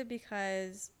affected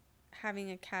because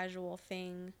having a casual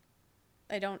thing,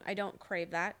 I don't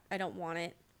crave that. I don't want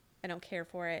it. I don't care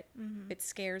for it. Mm-hmm. It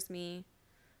scares me.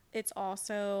 It's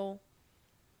also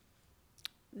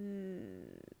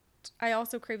I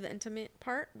also crave the intimate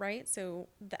part, right? So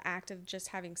the act of just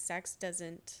having sex does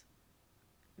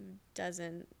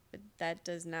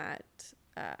not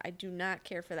I do not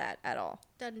care for that at all.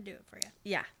 Doesn't do it for you.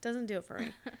 Yeah, doesn't do it for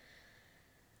me.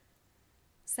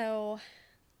 So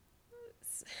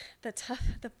the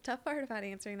tough part about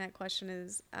answering that question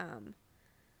is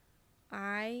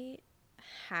I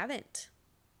haven't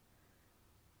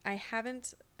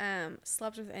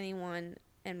slept with anyone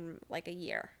in like a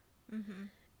year. Mm-hmm.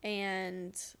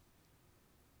 And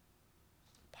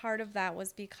part of that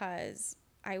was because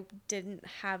I didn't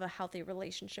have a healthy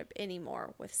relationship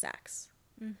anymore with sex.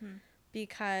 Mm-hmm.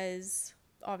 Because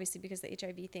the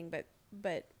HIV thing,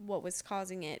 but what was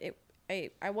causing it,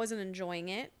 I wasn't enjoying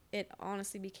it. It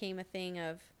honestly became a thing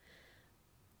of,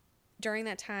 during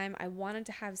that time, I wanted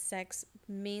to have sex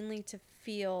mainly to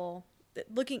feel,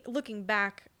 looking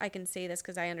back, I can say this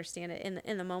because I understand it.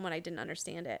 In the moment, I didn't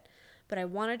understand it. But I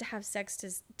wanted to have sex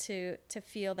to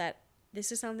feel that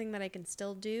this is something that I can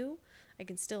still do. I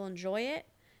can still enjoy it.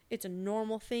 It's a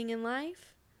normal thing in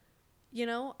life. You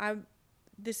know,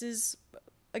 this is,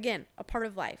 again, a part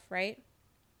of life, right?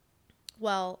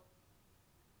 Well,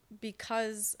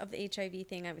 because of the HIV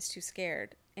thing, I was too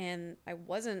scared, and it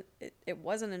wasn't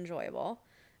enjoyable.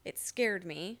 It scared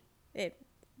me. It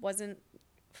wasn't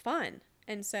fun.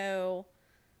 And so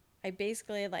I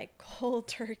basically like cold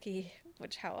turkey,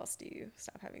 which how else do you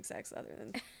stop having sex other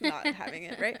than not having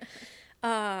it, right?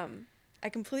 I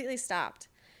completely stopped.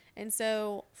 And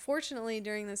so fortunately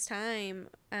during this time,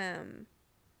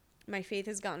 my faith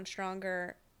has gotten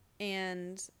stronger,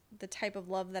 and the type of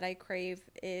love that I crave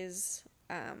is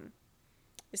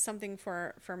something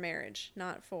for marriage,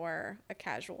 not for a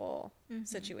casual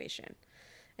situation.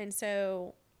 And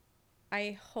so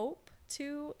I hope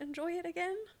to enjoy it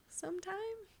again sometime.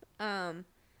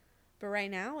 But right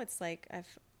now it's like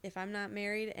if I'm not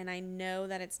married and I know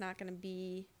that it's not going to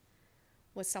be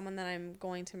with someone that I'm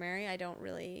going to marry, I don't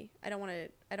want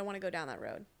to go down that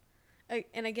road.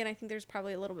 And again, I think there's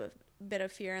probably a little bit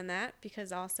of fear in that,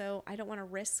 because also I don't want to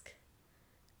risk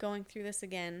going through this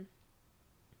again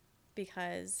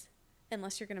because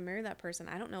unless you're going to marry that person,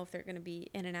 I don't know if they're going to be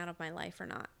in and out of my life or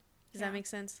not. Does that make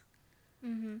sense?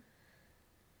 Mm-hmm.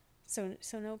 So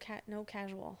no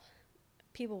casual.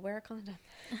 People, wear a condom.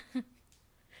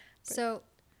 So,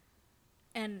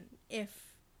 and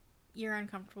if you're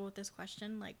uncomfortable with this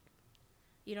question, like,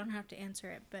 you don't have to answer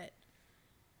it, but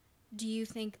do you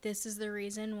think this is the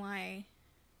reason why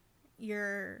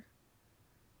you're,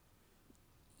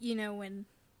 you know, when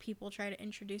people try to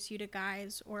introduce you to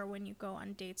guys, or when you go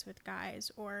on dates with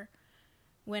guys, or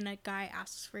when a guy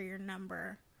asks for your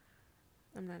number?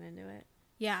 I'm not into it.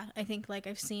 Yeah, I think, like,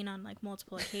 I've seen on, like,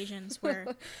 multiple occasions where,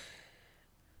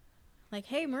 like,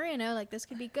 hey, Marino, like, this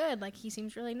could be good. Like, he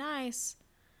seems really nice.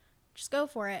 Just go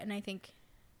for it. And I think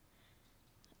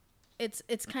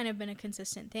it's kind of been a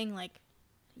consistent thing. Like,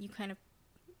 you kind of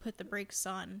put the brakes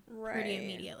on pretty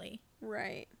immediately.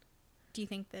 Right. Do you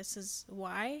think this is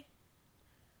why?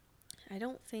 I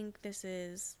don't think this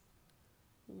is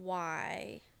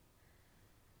why.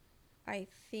 I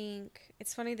think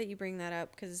it's funny that you bring that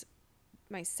up, because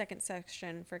my second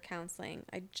section for counseling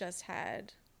I just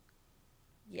had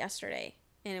yesterday,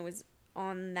 and it was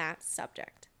on that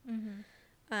subject. Mm-hmm.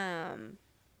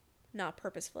 Not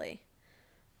purposefully,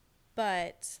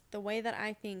 but the way that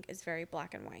I think is very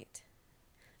black and white.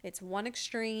 It's one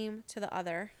extreme to the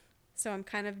other. So I'm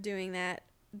kind of doing that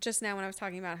just now when I was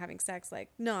talking about having sex. Like,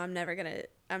 no, I'm not going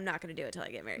to do it till I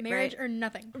get married. Marriage right? or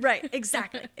nothing. Right.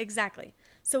 Exactly. Exactly.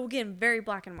 So again, very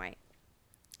black and white.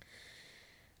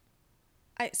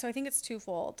 So I think it's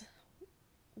twofold.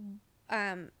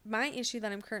 My issue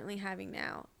that I'm currently having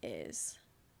now is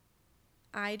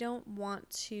I don't want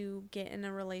to get in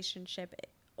a relationship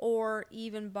or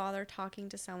even bother talking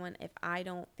to someone if I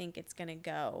don't think it's going to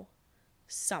go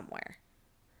somewhere.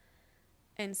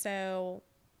 And so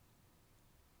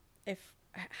I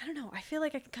don't know, I feel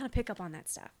like I can kind of pick up on that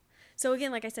stuff. So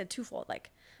again, like I said, twofold.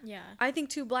 Like, yeah, I think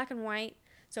too black and white.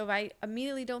 So if I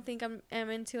immediately don't think I'm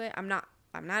into it, I'm not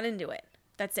into it.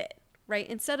 That's it. Right?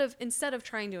 Instead of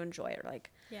trying to enjoy it,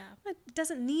 like, yeah, it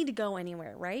doesn't need to go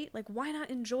anywhere, right? Like, why not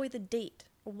enjoy the date?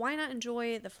 Or why not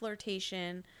enjoy the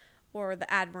flirtation or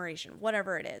the admiration,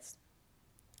 whatever it is?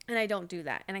 And I don't do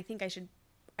that. And I think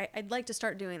I'd like to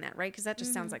start doing that, right? Because that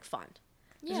just sounds like fun.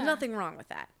 Yeah. There's nothing wrong with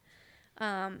that.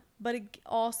 But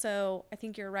also, I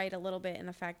think you're right a little bit in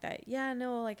the fact that, yeah,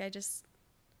 no, like,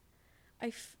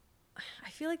 I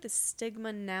feel like the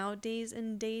stigma nowadays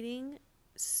in dating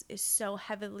is so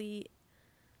heavily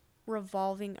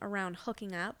revolving around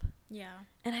hooking up. Yeah.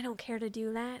 And I don't care to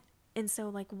do that. And so,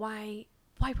 like, why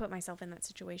put myself in that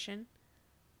situation?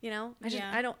 You know?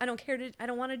 I don't care to, I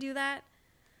don't want to do that.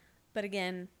 But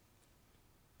again,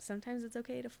 sometimes it's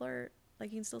okay to flirt.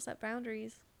 Like, you can still set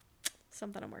boundaries.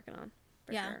 Something I'm working on.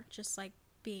 For sure. Just like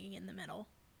being in the middle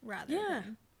rather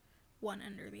than one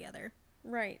end or the other.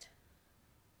 Right.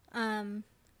 I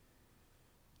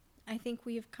think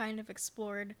we've kind of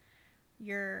explored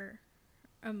your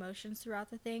emotions throughout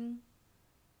the thing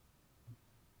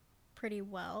pretty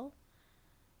well.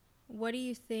 What do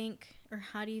you think, or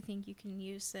how do you think you can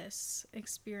use this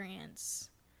experience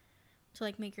to,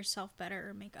 like, make yourself better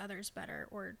or make others better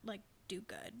or, like, do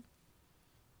good?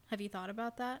 Have you thought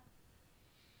about that?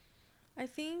 I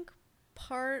think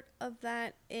part of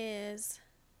that is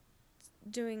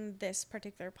doing this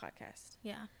particular podcast.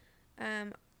 Yeah.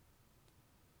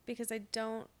 Because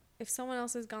if someone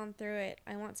else has gone through it,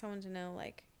 I want someone to know,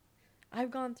 like,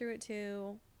 I've gone through it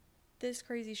too. This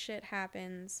crazy shit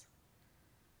happens.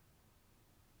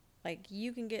 Like,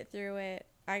 you can get through it.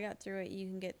 I got through it. You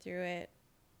can get through it.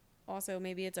 Also,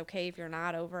 maybe it's okay if you're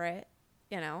not over it.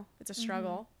 You know, it's a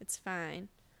struggle. Mm-hmm. It's fine.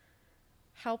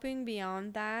 Helping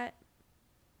beyond that,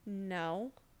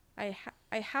 no. I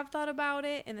have thought about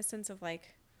it in the sense of,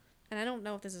 like, and I don't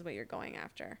know if this is what you're going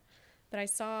after, but I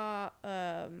saw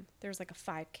there's like a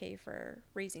 5K for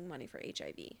raising money for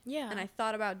HIV. Yeah. And I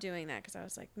thought about doing that because I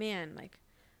was like, man, like,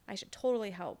 I should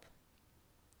totally help.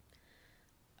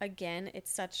 Again,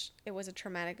 it was a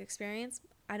traumatic experience.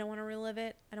 I don't want to relive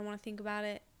it. I don't want to think about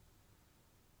it.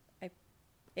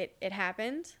 It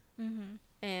happened.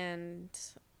 Mm-hmm. And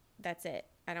that's it.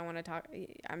 I don't want to talk.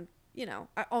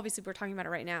 Obviously we're talking about it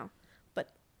right now, but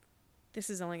this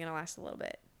is only going to last a little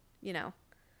bit, you know?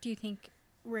 Do you think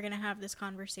we're going to have this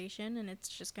conversation and it's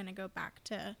just going to go back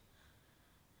to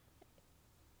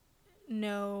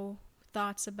no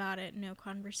thoughts about it, no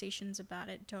conversations about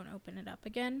it, don't open it up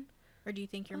again? Or do you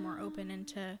think you're more open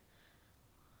into,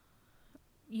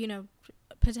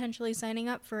 potentially signing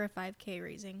up for a 5K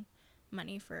raising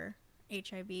money for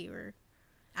HIV or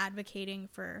advocating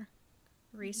for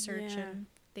research and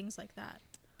things like that?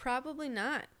 Probably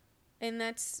not. And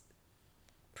that's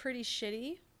pretty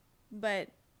shitty But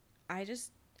I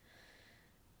just,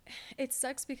 it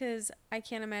sucks because I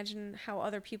can't imagine how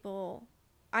other people,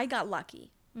 I got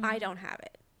lucky. I don't have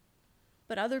it.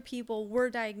 But other people were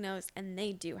diagnosed and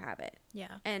they do have it.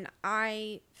 Yeah. And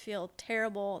I feel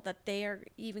terrible that they are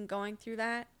even going through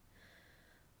that.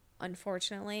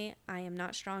 Unfortunately, I am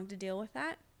not strong to deal with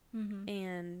that.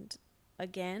 And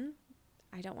again,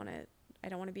 I don't want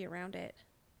to be around it.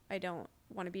 I don't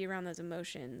want to be around those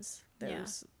emotions.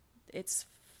 It's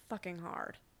fucking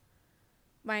hard.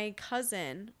 My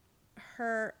cousin,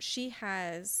 she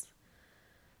has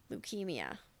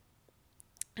leukemia.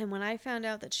 And when I found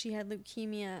out that she had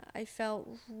leukemia, I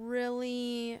felt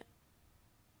really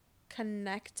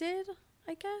connected,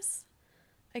 I guess.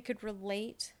 I could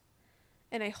relate.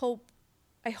 And I hope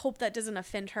that doesn't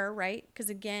offend her, right? Because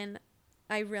again,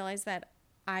 I realize that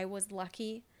I was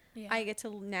lucky. Yeah. I get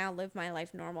to now live my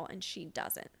life normal and she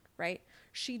doesn't, right?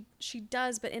 She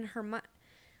does, but in her mind,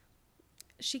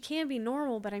 she can be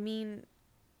normal, but I mean,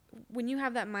 when you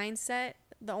have that mindset,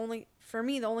 the only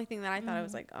thing that I thought I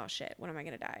was like, oh shit, when am I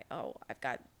going to die? Oh, I've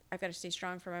got to stay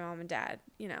strong for my mom and dad,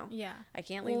 you know? Yeah. I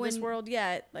can't leave this world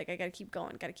yet. Like, I got to keep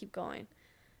going.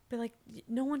 But like,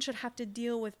 no one should have to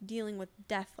dealing with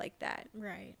death like that.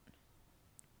 Right.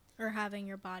 Or having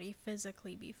your body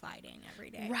physically be fighting every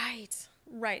day. Right,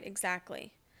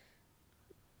 exactly.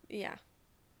 Yeah.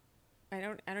 I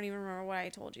don't even remember what I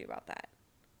told you about that.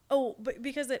 Oh, but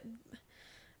because I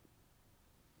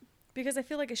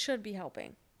feel like it should be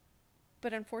helping.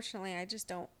 But unfortunately, I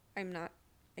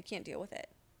can't deal with it.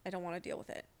 I don't want to deal with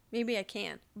it. Maybe I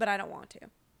can, but I don't want to.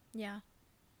 Yeah.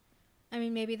 I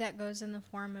mean, maybe that goes in the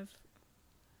form of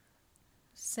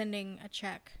sending a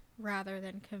check rather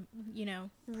than,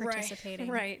 participating.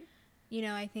 Right. You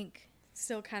know, I think...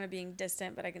 Still kind of being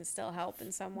distant, but I can still help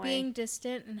in some way. Being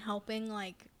distant and helping,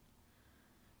 like...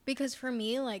 Because for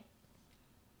me, like...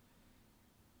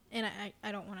 And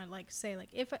I don't want to, like, say, like,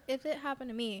 if it happened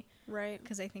to me... Right.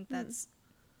 Because I think that's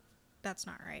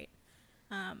not right.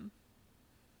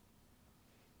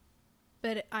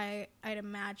 But I'd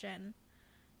imagine...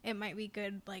 It might be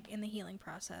good, like, in the healing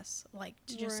process, like,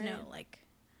 to just know, like,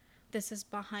 this is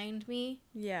behind me.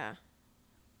 Yeah.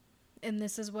 And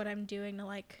this is what I'm doing to,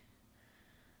 like,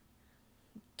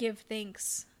 give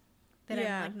thanks that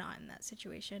I'm, like, not in that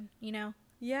situation, you know?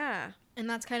 Yeah. And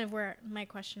that's kind of where my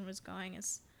question was going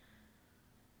is,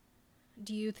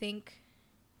 do you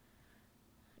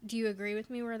agree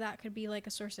with me where that could be, like,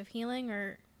 a source of healing,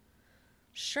 or?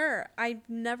 Sure. I've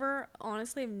never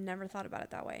thought about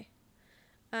it that way.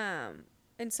 And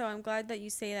so I'm glad that you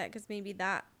say that, because maybe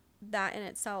that in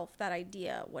itself, that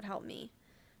idea would help me.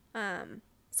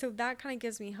 So that kind of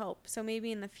gives me hope. So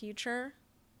maybe in the future,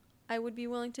 I would be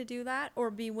willing to do that, or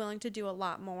be willing to do a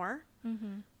lot more.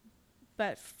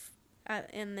 But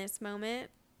in this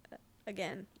moment,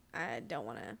 again, I don't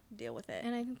want to deal with it.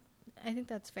 And I think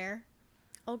that's fair.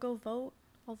 I'll go vote.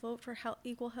 I'll vote for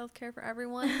equal health care for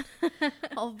everyone.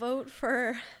 I'll vote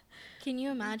for... Can you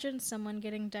imagine someone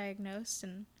getting diagnosed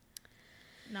and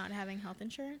not having health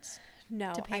insurance?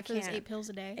 No, to pay I for can't. those 8 pills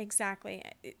a day? Exactly.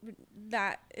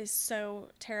 That is so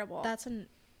terrible. That's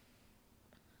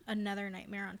another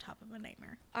nightmare on top of a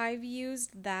nightmare. I've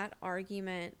used that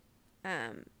argument,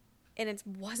 and it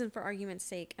wasn't for argument's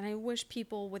sake. And I wish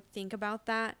people would think about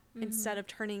that instead of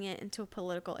turning it into a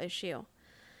political issue.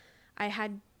 I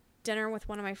had dinner with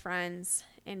one of my friends,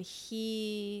 and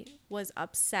he was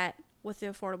upset with the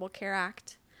Affordable Care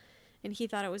Act, and he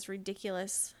thought it was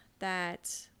ridiculous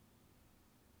that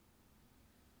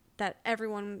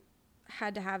everyone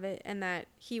had to have it, and that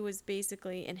he was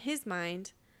basically, in his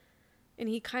mind, and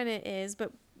he kind of is,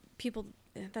 but people,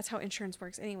 that's how insurance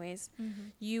works anyways.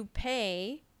 You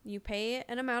pay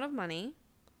an amount of money,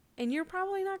 and you're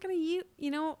probably not going to,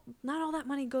 not all that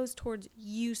money goes towards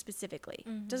you specifically.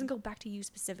 It doesn't go back to you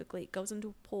specifically. It goes into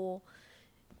a pool.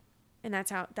 And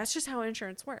that's just how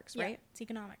insurance works, right? Yeah, it's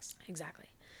economics. Exactly.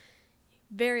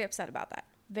 Very upset about that.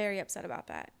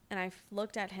 And I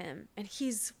looked at him, and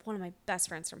he's one of my best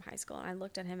friends from high school. And I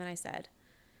looked at him and I said,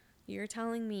 you're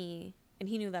telling me, and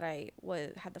he knew that I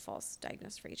had the false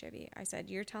diagnosis for HIV. I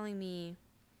said, you're telling me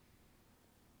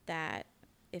that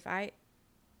if I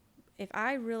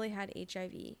really had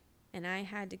HIV and I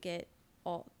had to get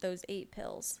all those 8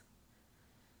 pills,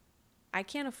 I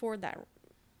can't afford that.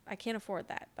 I can't afford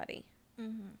that, buddy.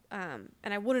 And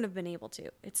I wouldn't have been able to.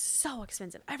 It's so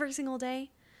expensive every single day.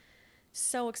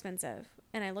 So expensive.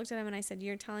 And I looked at him and I said,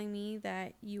 you're telling me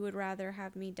that you would rather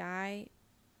have me die,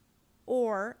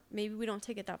 or maybe we don't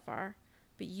take it that far,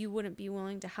 but you wouldn't be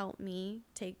willing to help me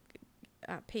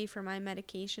pay for my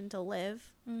medication to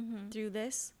live through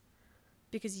this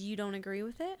because you don't agree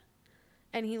with it?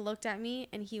 And he looked at me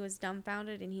and he was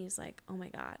dumbfounded and he's like, oh my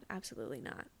God, absolutely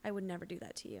not. I would never do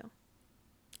that to you.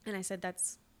 And I said,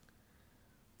 it's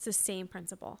the same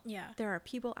principle. Yeah. There are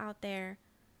people out there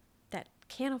that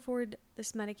can't afford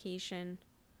this medication.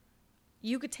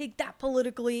 You could take that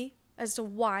politically as to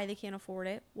why they can't afford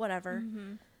it, whatever.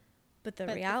 Mm-hmm. But the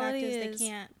reality is they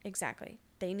can't. Exactly.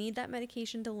 They need that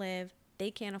medication to live.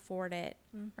 They can't afford it.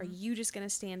 Mm-hmm. Are you just going to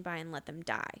stand by and let them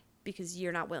die because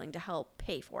you're not willing to help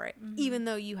pay for it, even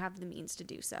though you have the means to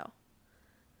do so?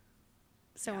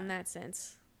 So in that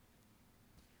sense,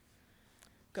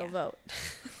 go vote.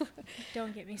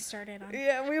 Don't get me started on.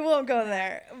 Yeah, we won't go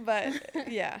there. But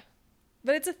yeah.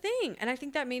 But it's a thing. And I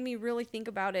think that made me really think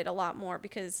about it a lot more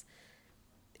because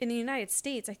in the United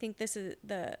States, I think this is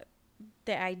that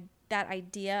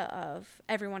idea of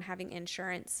everyone having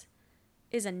insurance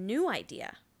is a new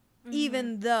idea,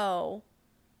 even though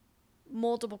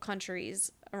multiple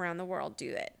countries around the world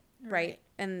do it, right?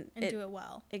 And do it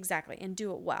well. Exactly, and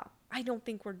do it well. I don't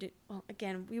think well,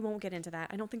 again, we won't get into that.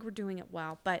 I don't think we're doing it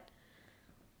well, but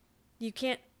you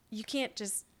can't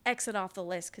just exit off the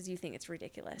list because you think it's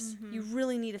ridiculous. You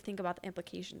really need to think about the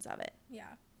implications of it. Yeah.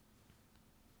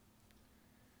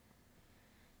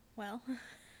 Well,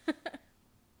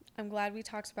 I'm glad we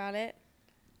talked about it.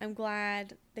 I'm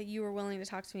glad that you were willing to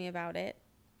talk to me about it.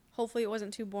 Hopefully it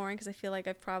wasn't too boring because I feel like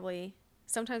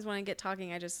sometimes when I get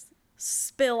talking, I just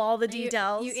spill all the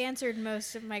details. You answered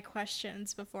most of my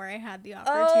questions before I had the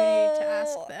opportunity to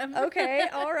ask them. Okay,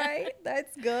 all right.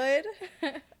 That's good.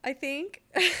 I think.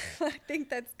 I think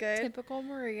that's good. Typical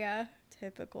Maria.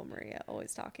 Typical Maria,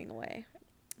 always talking away.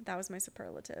 That was my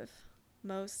superlative.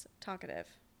 Most talkative.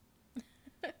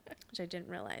 Which I didn't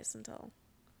realize until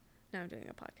now I'm doing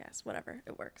a podcast. Whatever,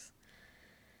 it works.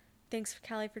 Thanks,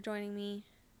 Callie, for joining me.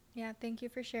 Yeah, thank you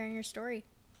for sharing your story.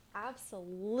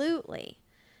 Absolutely.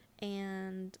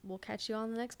 And we'll catch you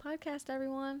on the next podcast,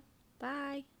 everyone.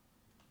 Bye.